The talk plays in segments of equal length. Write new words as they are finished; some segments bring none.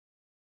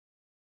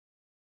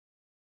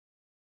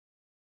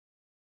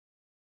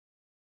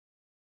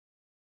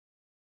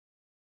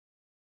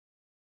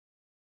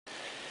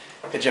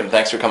Hey Jim,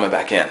 thanks for coming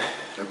back in.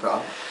 No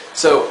problem.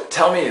 So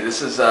tell me,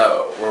 this is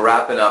we're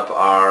wrapping up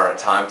our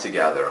time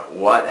together.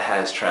 What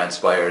has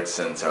transpired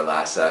since our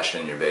last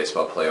session, your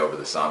baseball play over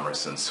the summer,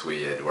 since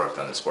we had worked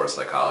on the sports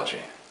psychology?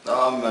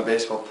 My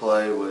baseball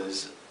play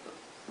was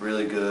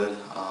really good.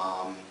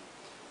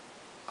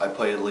 I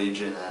played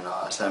Legion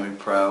and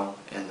semi-pro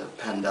in the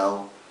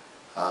Pendel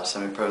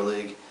semi-pro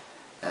league,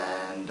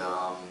 and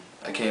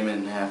I came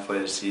in halfway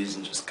the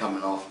season just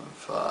coming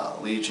off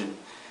of Legion,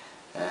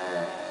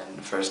 and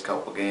the first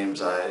couple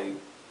games I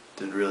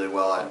did really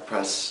well. I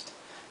impressed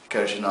the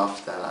coach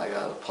enough that I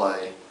got to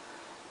play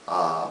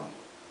a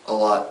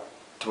lot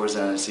towards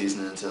the end of the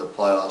season into the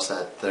playoffs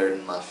at third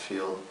and left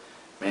field,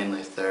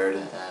 mainly third,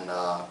 and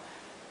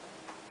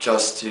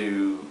just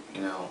to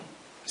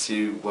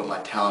see what my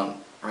talent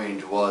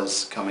range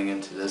was coming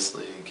into this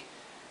league,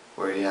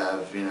 where you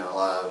have a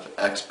lot of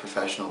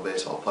ex-professional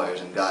baseball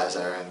players and guys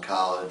that are in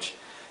college,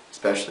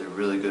 especially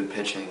really good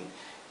pitching.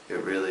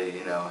 It really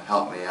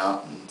helped me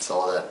out and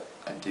saw that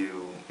I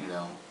do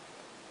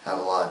have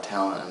a lot of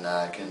talent and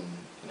that I can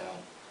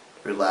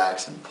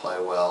relax and play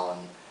well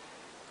and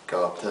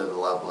go up to the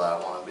level that I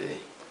want to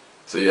be.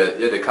 So you had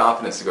the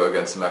confidence to go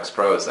against some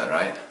ex-pros then,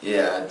 right?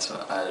 Yeah,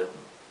 I had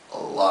a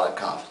lot of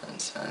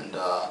confidence, and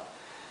I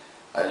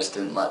just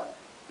didn't let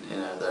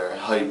their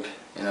hype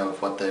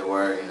of what they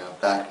were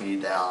back me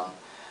down.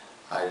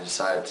 I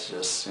decided to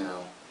just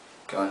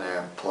go in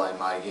there and play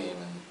my game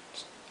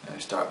and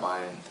start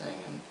my own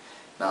thing and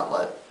not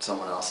let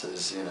someone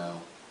else's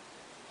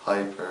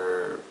hype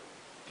or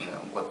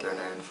what they're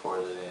known for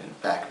to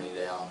back me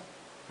down.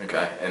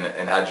 Okay,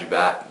 and how'd you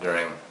bat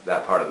during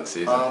that part of the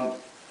season? Part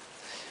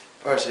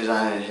of the season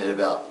I hit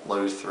about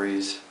low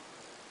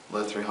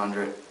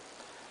 300.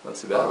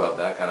 What's too bad about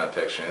that kind of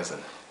pitching, isn't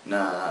it?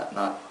 No,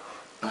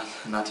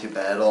 not too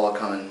bad at all.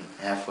 Coming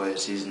halfway the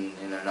season,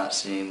 not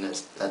seeing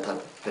that type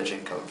of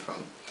pitching coming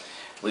from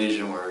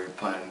Legion, where you're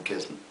playing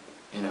kids,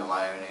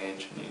 my own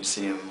age, and you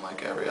see them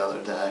like every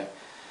other day.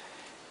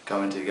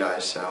 Coming to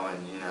guys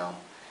showing,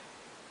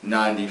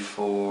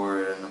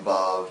 94 and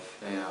above,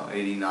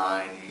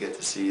 89, you get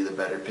to see the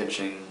better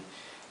pitching,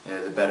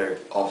 the better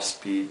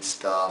off-speed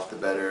stuff, the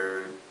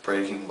better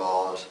breaking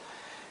balls.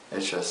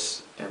 It's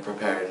just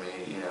prepared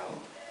me,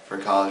 for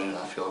college, and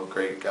I feel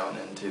great going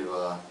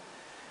into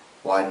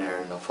Widener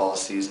in the fall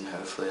season.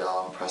 Hopefully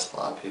I'll impress a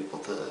lot of people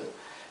to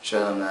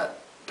show them that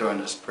during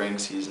the spring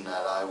season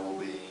that I will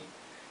be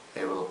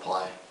able to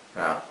play.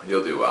 Yeah,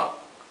 you'll do well.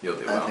 You'll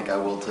do well. I think I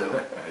will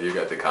too. You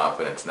got the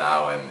confidence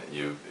now, and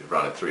you've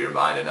run it through your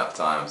mind enough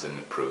times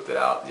and proved it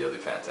out. You'll do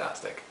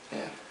fantastic.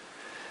 Yeah.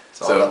 It's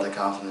all about the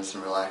confidence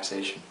and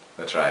relaxation.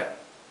 That's right.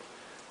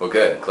 Well,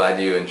 good. Glad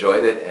you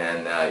enjoyed it,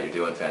 and you're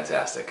doing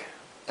fantastic.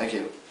 Thank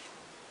you.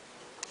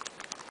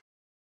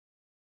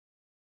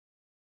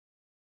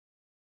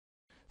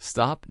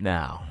 Stop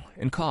now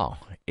and call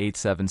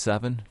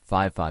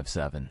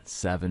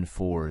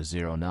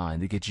 877-557-7409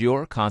 to get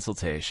your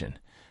consultation,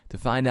 to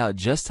find out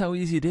just how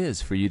easy it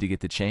is for you to get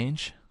the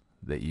change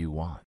that you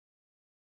want.